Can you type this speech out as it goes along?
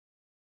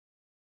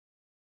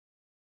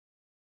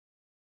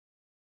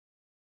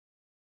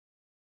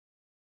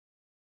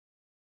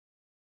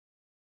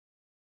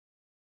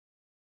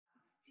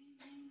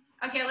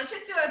Okay, let's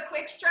just do a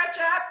quick stretch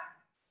up.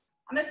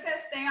 I'm just gonna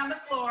stay on the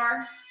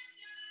floor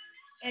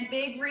and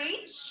big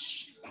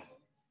reach.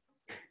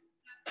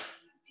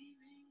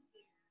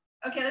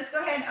 Okay, let's go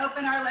ahead and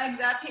open our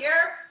legs up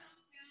here.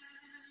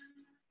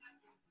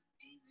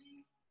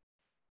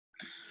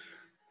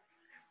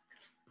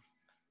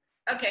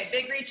 Okay,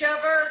 big reach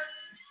over.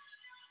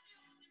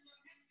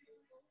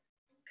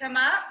 Come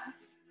up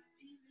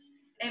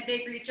and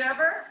big reach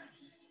over.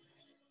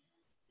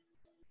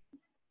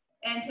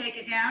 And take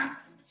it down.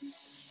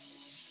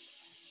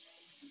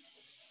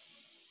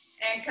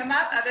 And come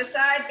up, other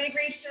side, big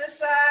reach to the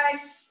side.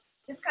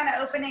 Just kind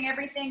of opening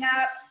everything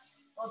up.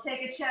 We'll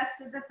take a chest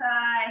to the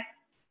thigh.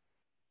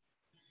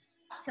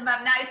 Come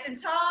up nice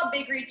and tall,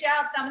 big reach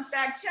out, thumbs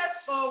back,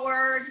 chest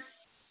forward.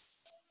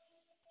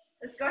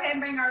 Let's go ahead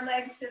and bring our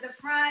legs to the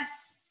front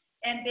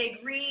and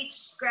big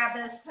reach. Grab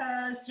those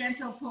toes,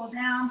 gentle pull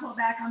down, pull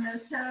back on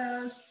those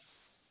toes.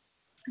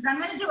 Because I'm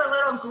gonna do a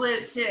little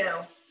glute too.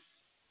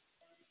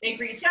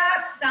 Big reach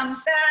up, thumbs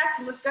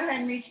back. Let's go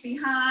ahead and reach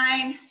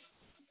behind.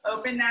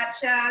 Open that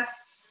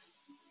chest.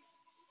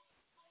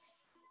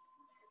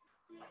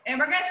 And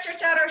we're gonna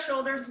stretch out our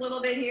shoulders a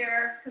little bit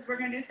here because we're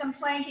gonna do some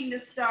planking to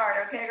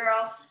start, okay,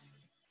 girls?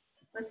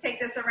 Let's take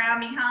this around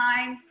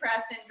behind,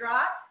 press and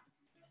drop.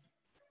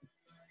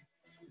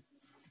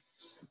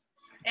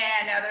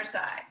 And other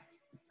side.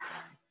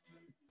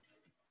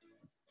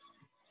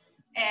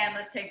 And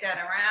let's take that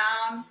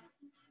around.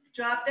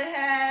 Drop the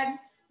head,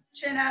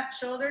 chin up,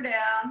 shoulder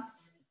down.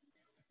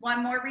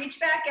 One more, reach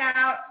back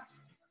out.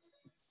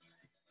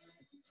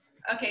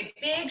 Okay,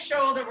 big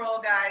shoulder roll,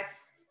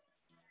 guys.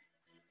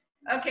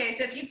 Okay,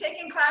 so if you've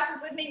taken classes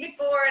with me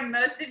before, and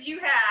most of you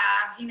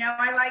have, you know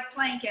I like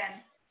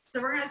planking. So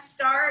we're gonna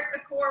start the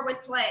core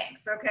with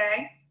planks,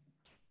 okay?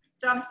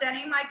 So I'm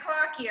setting my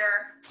clock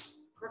here.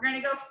 We're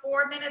gonna go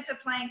 4 minutes of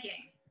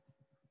planking.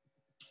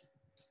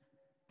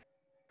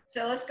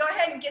 So let's go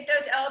ahead and get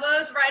those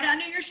elbows right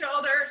under your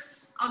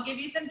shoulders. I'll give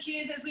you some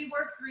cues as we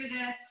work through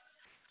this.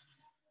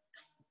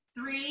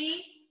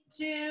 3,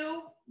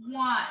 2,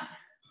 1.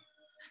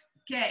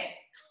 Okay,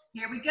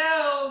 here we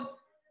go.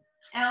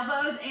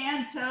 Elbows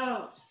and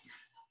toes.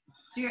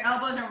 So your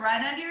elbows are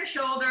right under your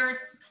shoulders.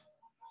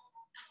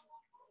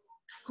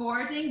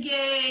 Core is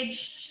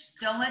engaged.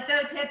 Don't let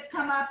those hips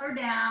come up or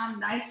down.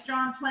 Nice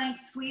strong plank.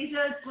 Squeeze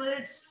those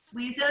glutes,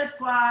 squeeze those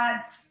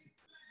quads.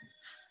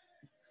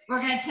 We're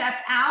gonna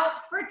tap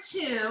out for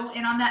 2,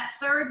 and on that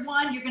third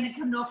one, you're gonna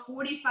come to a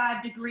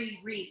 45-degree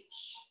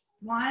reach.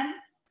 1,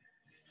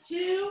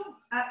 2,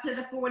 up to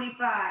the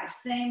 45.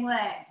 Same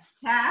leg.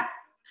 Tap,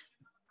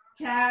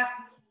 tap,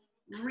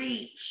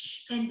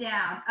 reach, and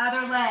down.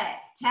 Other leg.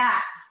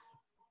 Tap,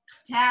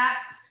 tap,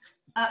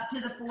 up to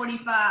the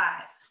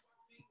 45.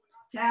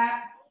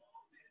 Tap,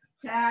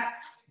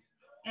 tap,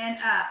 and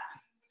up.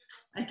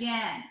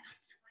 Again.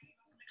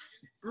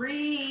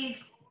 Breathe.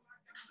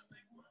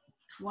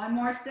 One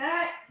more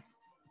set.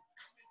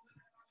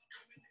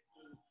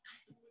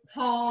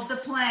 Hold the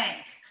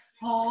plank.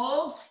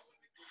 Hold.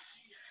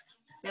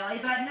 Belly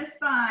button to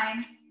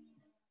spine.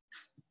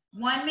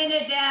 1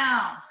 minute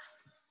down.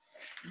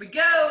 Here we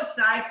go,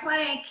 side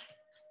plank.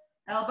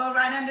 Elbow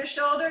right under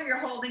shoulder, you're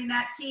holding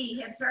that T.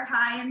 Hips are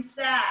high and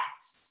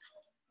stacked.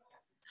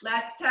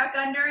 Let's tuck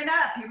under and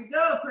up. Here we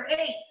go for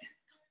 8.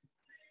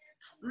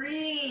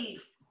 Breathe.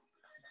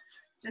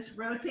 Just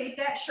rotate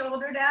that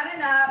shoulder down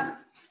and up.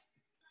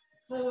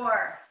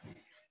 4.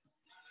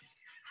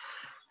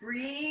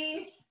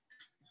 Breathe.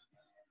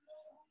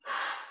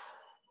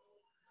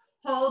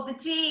 Hold the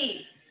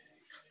T.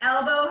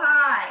 Elbow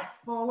high.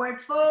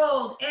 Forward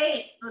fold.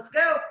 8. Let's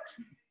go.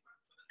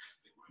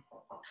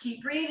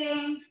 Keep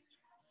breathing.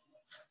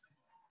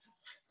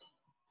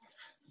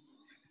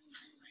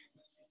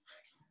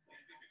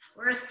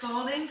 We're just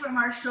folding from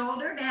our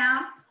shoulder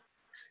down.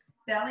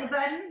 Belly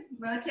button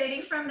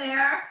rotating from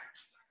there.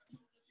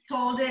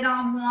 Hold it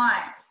on 1.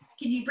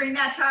 Can you bring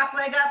that top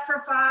leg up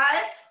for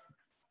 5?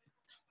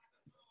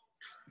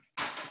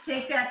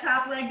 Take that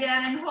top leg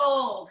down and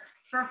hold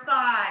for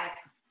 5.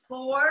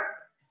 4.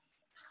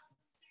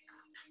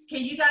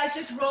 Can you guys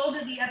just roll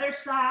to the other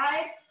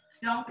side?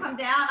 Don't come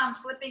down. I'm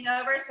flipping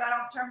over so I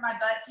don't turn my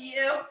butt to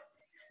you.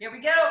 Here we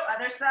go,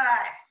 other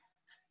side.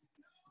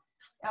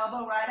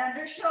 Elbow right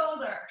under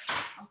shoulder.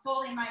 I'm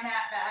folding my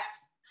mat back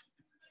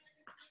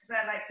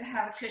because I like to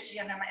have a cushion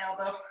under my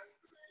elbow.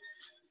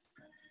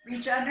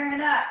 Reach under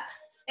and up.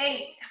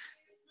 8.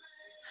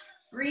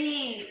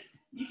 Breathe.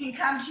 You can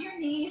come to your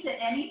knees at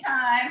any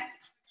time.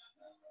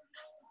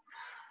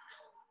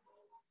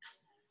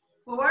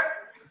 4,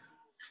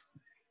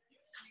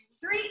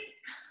 3,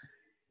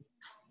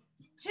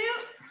 2.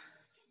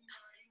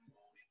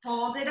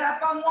 Hold it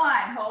up on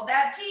 1. Hold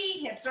that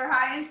T. Hips are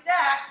high and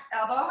stacked.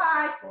 Elbow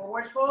high.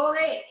 Forward fold.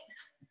 8.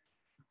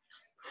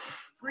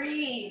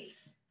 Breathe.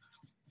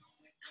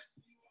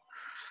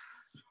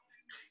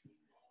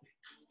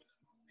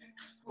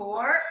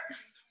 4,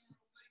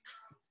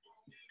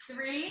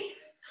 3,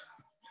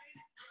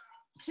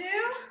 2,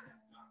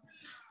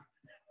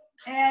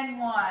 and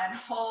 1.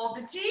 Hold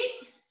the T.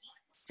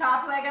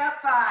 Top leg up,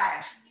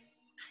 5.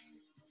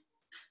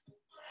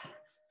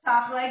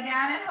 Top leg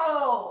down and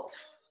hold.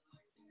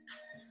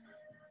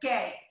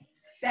 Okay,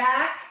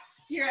 back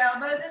to your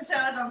elbows and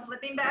toes. I'm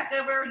flipping back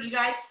over. You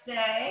guys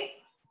stay.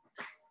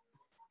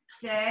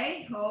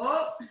 Stay,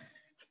 hold.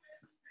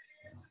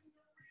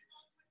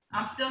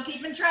 I'm still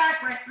keeping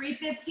track. We're at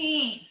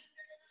 315.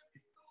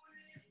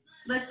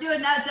 Let's do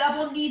it now.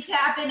 Double knee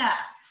tapping up.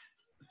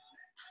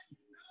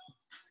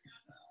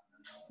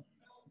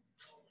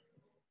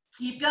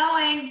 Keep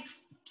going.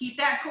 Keep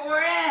that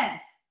core in.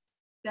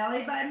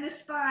 Belly button to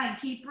spine.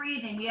 Keep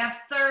breathing. We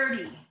have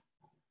 30.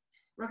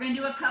 We're going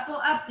to do a couple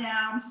up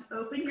downs.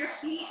 Open your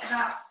feet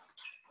about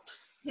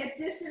hip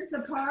distance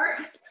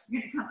apart.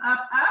 You're going to come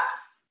up, up,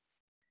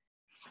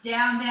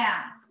 down,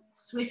 down.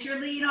 Switch your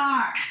lead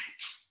arm.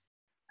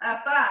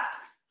 Up, up,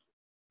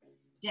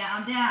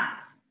 down, down.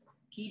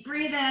 Keep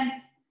breathing.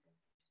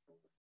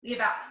 We have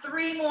about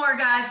 3 more,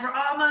 guys. We're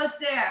almost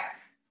there.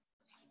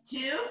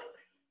 2,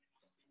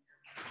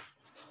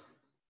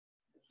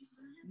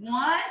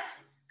 1.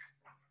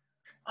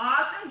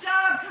 Awesome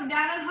job. Come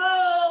down and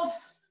hold.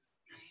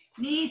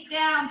 Knees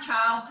down,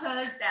 child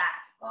pose that.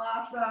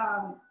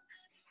 Awesome.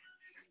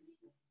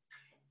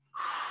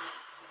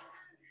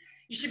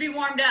 You should be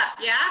warmed up,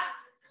 yeah?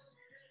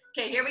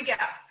 Okay, here we go.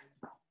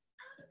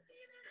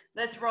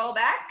 Let's roll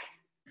back.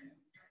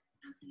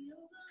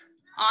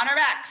 On our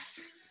backs.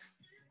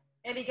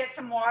 Maybe get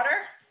some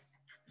water.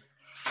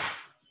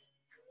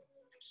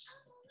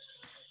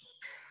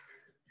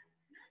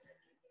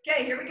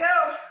 Okay, here we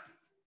go.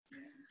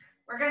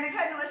 We're going to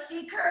cut into a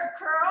C-curve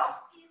curl.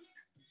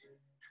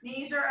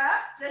 Knees are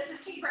up. This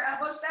is keep our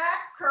elbows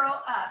back.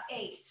 Curl up.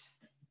 8.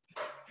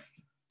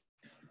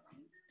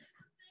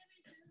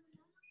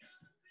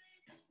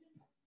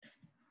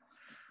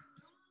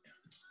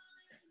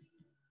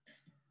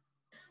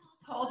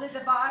 Hold at the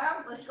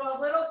bottom. Let's go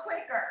a little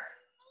quicker.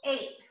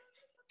 8,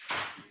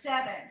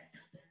 7,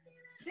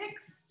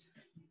 6,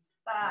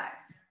 5,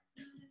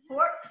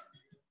 4,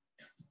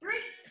 3,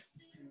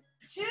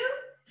 2.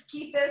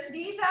 Keep those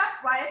knees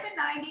up. Right at the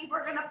 90.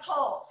 We're going to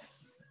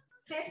pulse.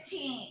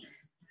 15.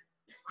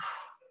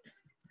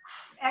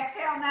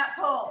 Exhale on that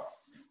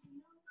pulse.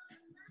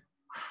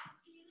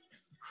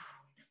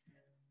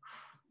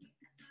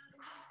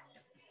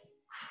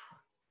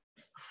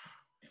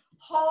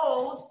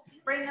 Hold.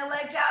 Bring the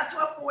legs out to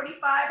a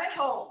 45 and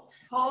hold.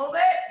 Hold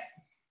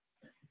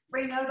it.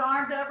 Bring those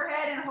arms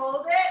overhead and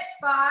hold it.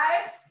 5.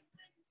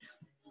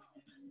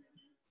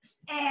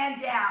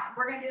 And down.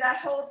 We're going to do that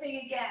whole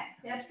thing again.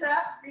 Hips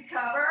up,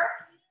 recover.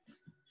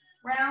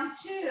 Round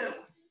 2.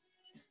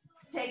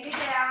 Take it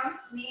down,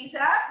 knees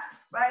up,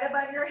 right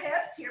above your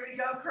hips. Here we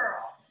go, curl,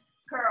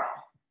 curl.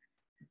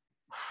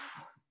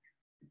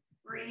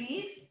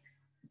 Breathe.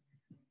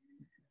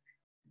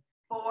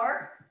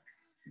 4,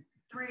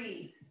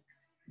 3,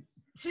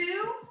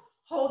 2.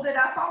 Hold it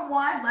up on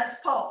 1. Let's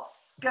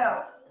pulse.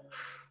 Go.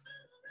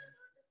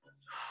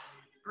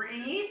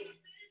 Breathe.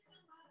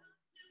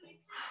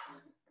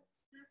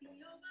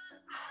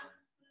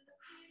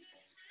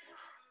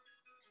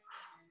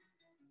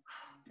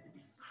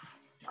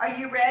 Are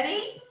you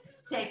ready?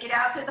 Take it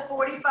out to the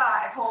 45.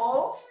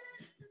 Hold.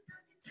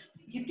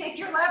 You pick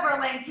your lever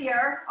length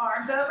here.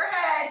 Arms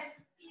overhead.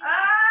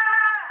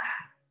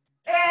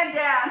 And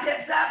down.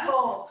 Hips up.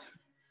 Hold.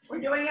 We're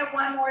doing it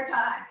one more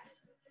time.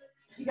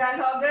 You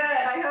guys all good?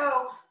 I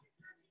hope.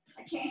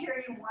 I can't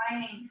hear you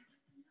whining.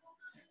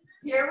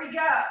 Here we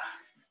go.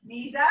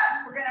 Knees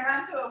up. We're going to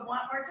run through it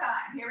one more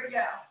time. Here we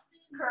go.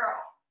 Curl.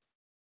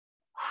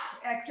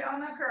 Exhale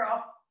on the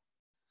curl.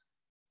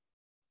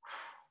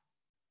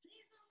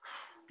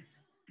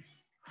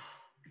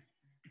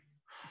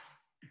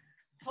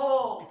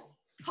 Hold,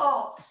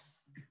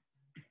 pulse.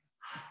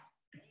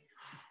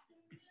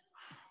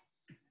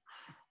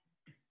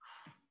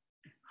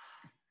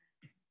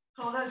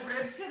 Pull those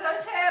ribs to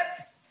those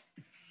hips.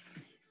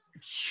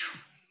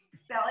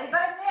 Belly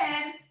button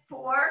in.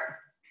 4,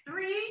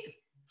 3,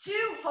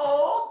 2.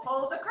 Hold,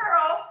 hold the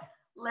curl.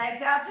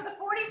 Legs out to the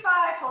 45.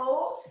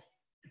 Hold.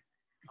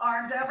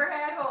 Arms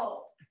overhead.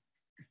 Hold.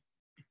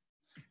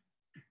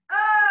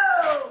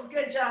 Oh,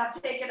 good job.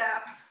 Take it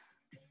up.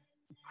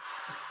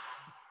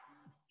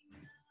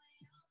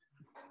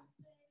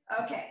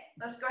 Okay,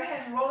 let's go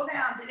ahead and roll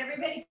down. Did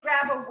everybody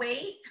grab a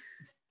weight?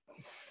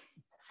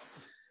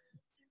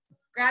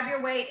 Grab your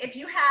weight if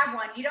you have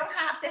one. You don't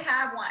have to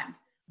have one.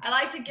 I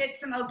like to get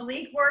some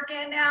oblique work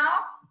in now.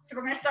 So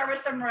we're going to start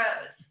with some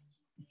rows.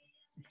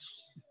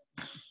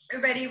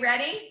 Everybody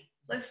ready?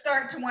 Let's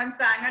start to one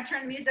side. I'm going to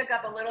turn the music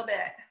up a little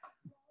bit.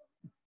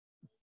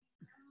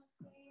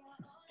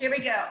 Here we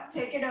go.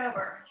 Take it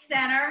over.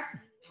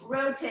 Center,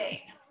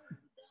 rotate.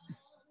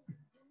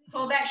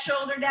 Pull that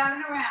shoulder down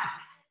and around.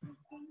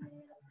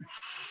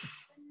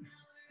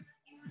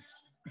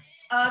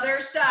 Other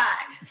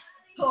side.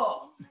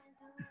 Pull.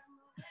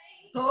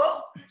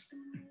 Pull.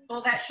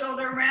 Pull that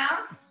shoulder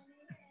around.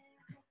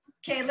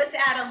 Okay, let's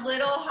add a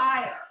little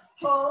higher.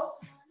 Pull,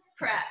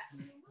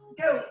 press.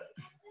 Go.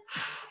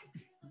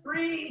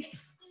 Breathe.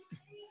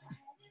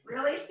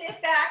 Really sit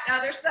back,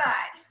 other side.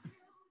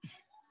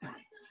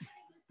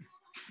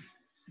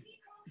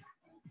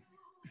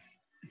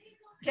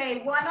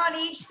 Okay, one on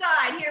each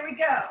side. Here we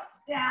go.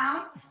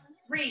 Down,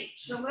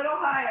 reach, a little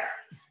higher.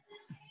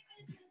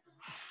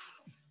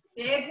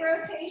 Big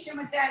rotation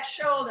with that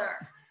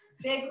shoulder.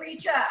 Big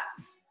reach up.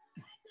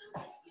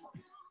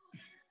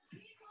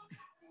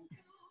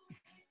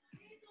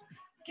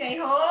 Okay,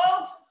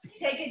 hold,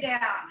 take it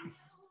down.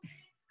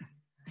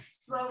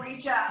 Slow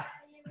reach up.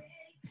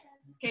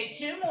 Okay,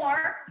 2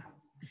 more.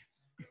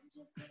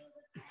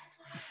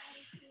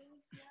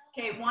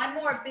 Okay, 1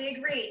 more,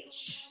 big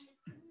reach.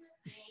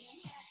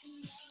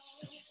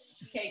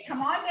 Okay,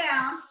 come on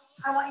down.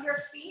 I want your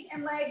feet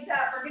and legs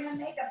up. We're gonna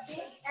make a big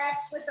X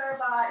with our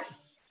body.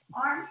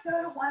 Arms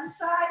go to one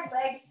side,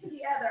 legs to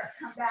the other.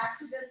 Come back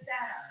to the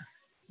center.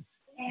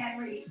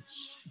 And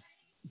reach.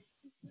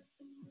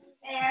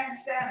 And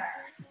center.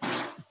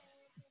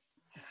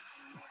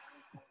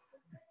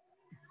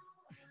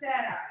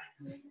 Center.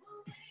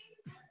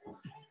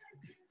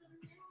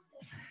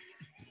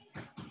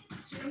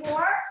 2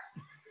 more.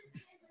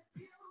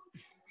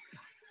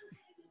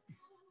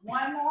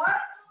 1 more.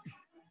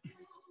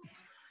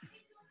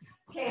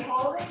 Okay,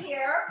 hold it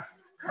here.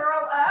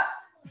 Curl up,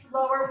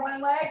 lower one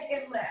leg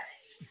and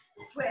lift.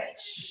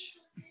 Switch.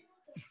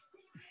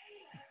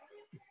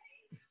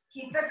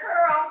 Keep the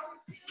curl.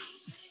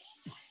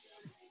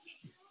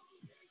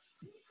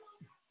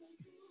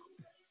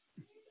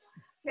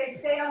 Okay,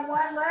 stay on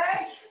one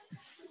leg.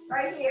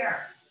 Right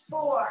here.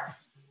 4,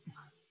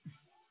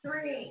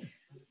 3,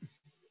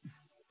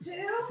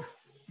 2,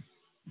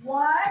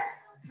 1.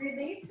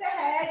 Release the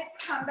head.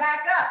 Come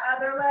back up.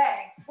 Other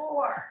leg.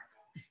 4,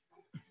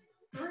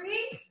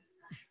 3,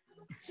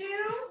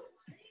 2,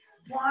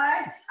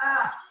 1.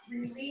 Up.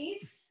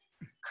 Release.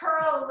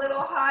 Curl a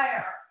little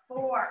higher.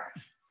 4.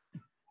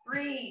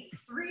 Breathe.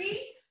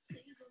 3,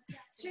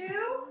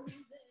 2,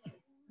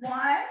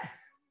 1.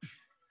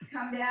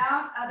 Come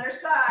down. Other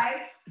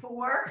side.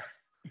 4,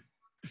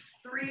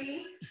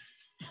 3,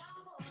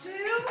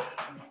 2,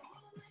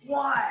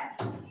 1.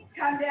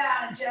 Come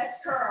down and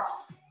just curl.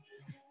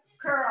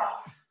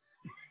 Curl.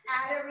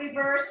 Add a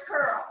reverse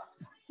curl.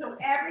 So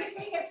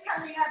everything is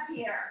coming up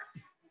here.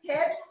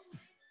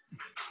 Hips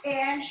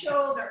and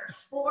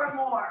shoulders. 4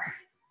 more.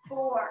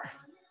 4,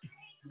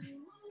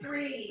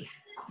 3,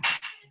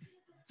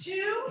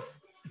 2.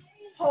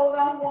 Hold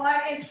on 1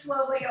 and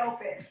slowly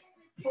open.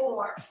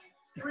 4,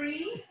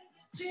 3,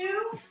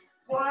 2,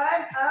 1.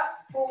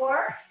 Up.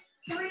 4,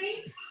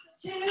 3,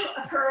 2.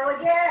 A curl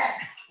again.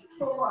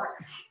 4.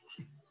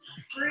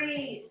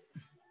 Breathe.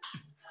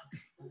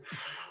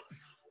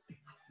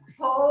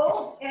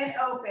 Hold and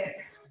open.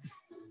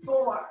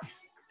 4,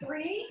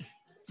 3,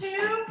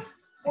 2,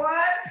 1.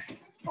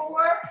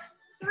 4,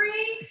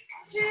 3,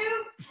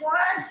 2, 1.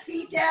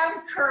 Feet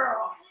down,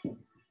 curl.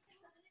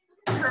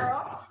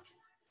 Curl.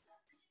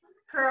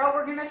 Curl.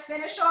 We're gonna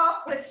finish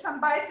off with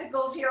some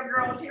bicycles here,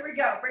 girls. Here we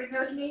go. Bring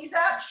those knees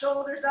up,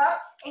 shoulders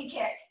up, and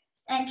kick.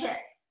 And kick.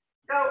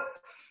 Go.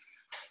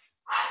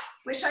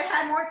 Wish I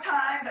had more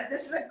time, but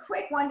this is a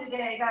quick one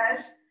today,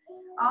 guys.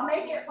 I'll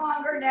make it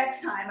longer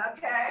next time,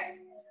 okay?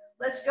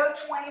 Let's go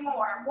 20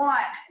 more. 1,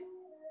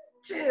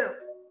 2,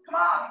 come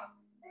on.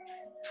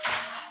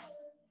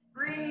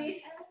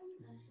 Breathe.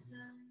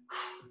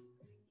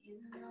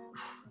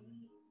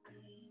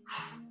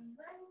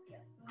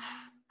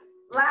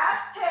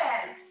 Last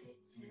 10,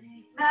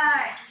 9,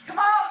 come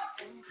on.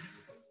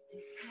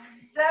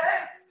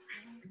 7,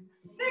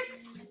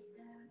 6,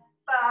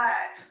 5,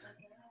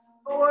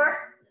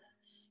 4,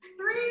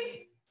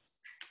 3,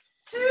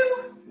 2,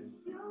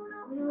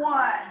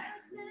 1.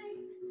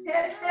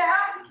 Hips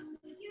down,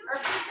 or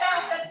feet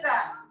down, hips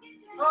up.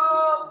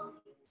 Hold.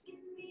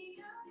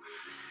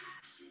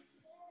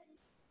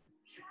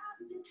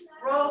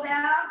 Roll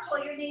down,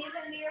 pull your knees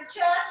into your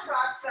chest,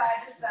 rock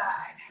side to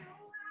side.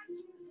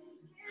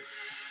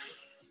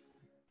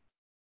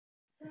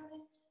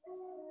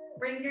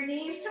 Bring your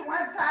knees to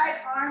one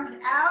side,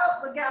 arms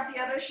out, look out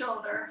the other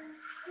shoulder.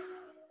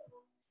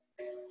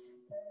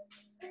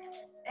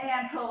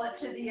 And pull it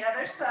to the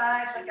other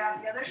side, look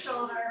out the other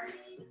shoulder.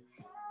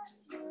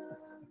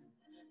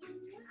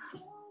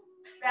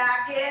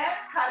 Back in,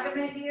 hug them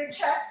into your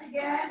chest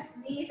again.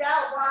 Knees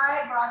out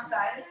wide, rock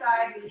side to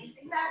side,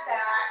 releasing that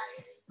back.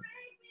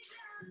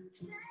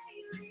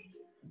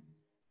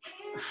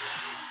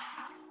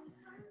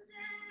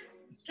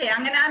 Okay,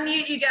 I'm gonna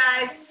unmute you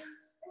guys.